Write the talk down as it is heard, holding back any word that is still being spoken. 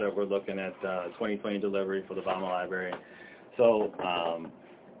that we're looking at 2020 delivery for the Obama Library. So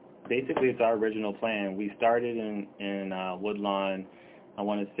basically, it's our original plan. We started in Woodlawn, I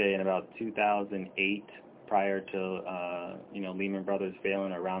want to say in about 2008, prior to Lehman Brothers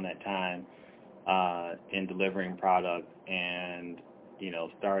failing around that time, in delivering product and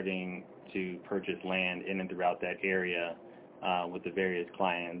starting to purchase land in and throughout that area with the various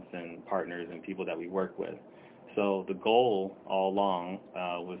clients and partners and people that we work with. So the goal all along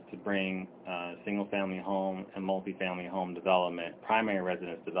was to bring single-family home and multifamily home development, primary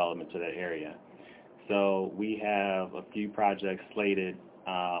residence development to that area. So we have a few projects slated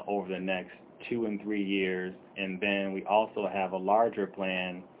over the next 2 and 3 years, and then we also have a larger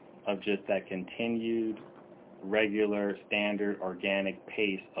plan of just that continued, regular, standard, organic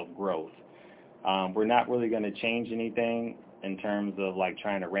pace of growth. We're not really going to change anything in terms of like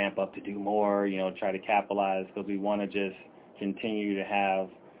trying to ramp up to do more, try to capitalize, because we want to just continue to have,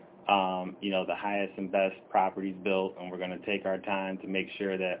 the highest and best properties built, and we're going to take our time to make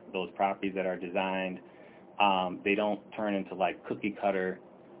sure that those properties that are designed, they don't turn into like cookie cutter,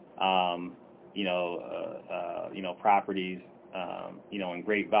 properties, in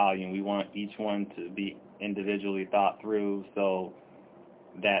great volume. We want each one to be individually thought through so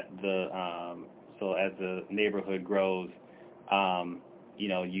that so as the neighborhood grows,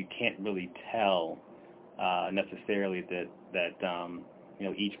 you can't really tell necessarily that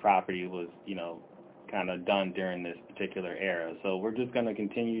each property was kind of done during this particular era. So we're just going to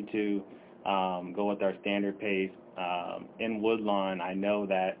continue to go with our standard pace. In Woodlawn, I know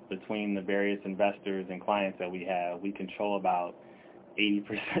that between the various investors and clients that we have, we control about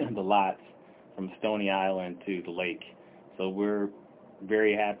 80% of the lots from Stony Island to the lake. So we're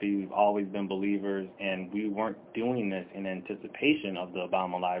very happy. We've always been believers, and we weren't doing this in anticipation of the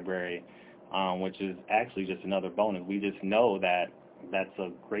Obama Library, which is actually just another bonus. We just know that that's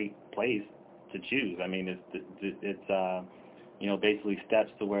a great place to choose. I mean, it's basically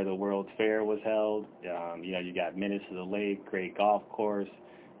steps to where the World's Fair was held. You got minutes to the lake, great golf course.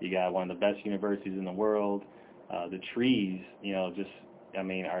 You got one of the best universities in the world. The trees,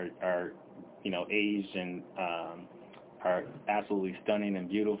 are aged and are absolutely stunning and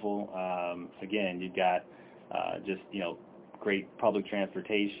beautiful. Again, you've got great public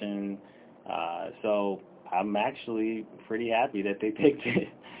transportation. So I'm actually pretty happy that they picked it.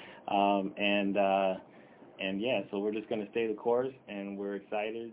 So we're just going to stay the course, and we're excited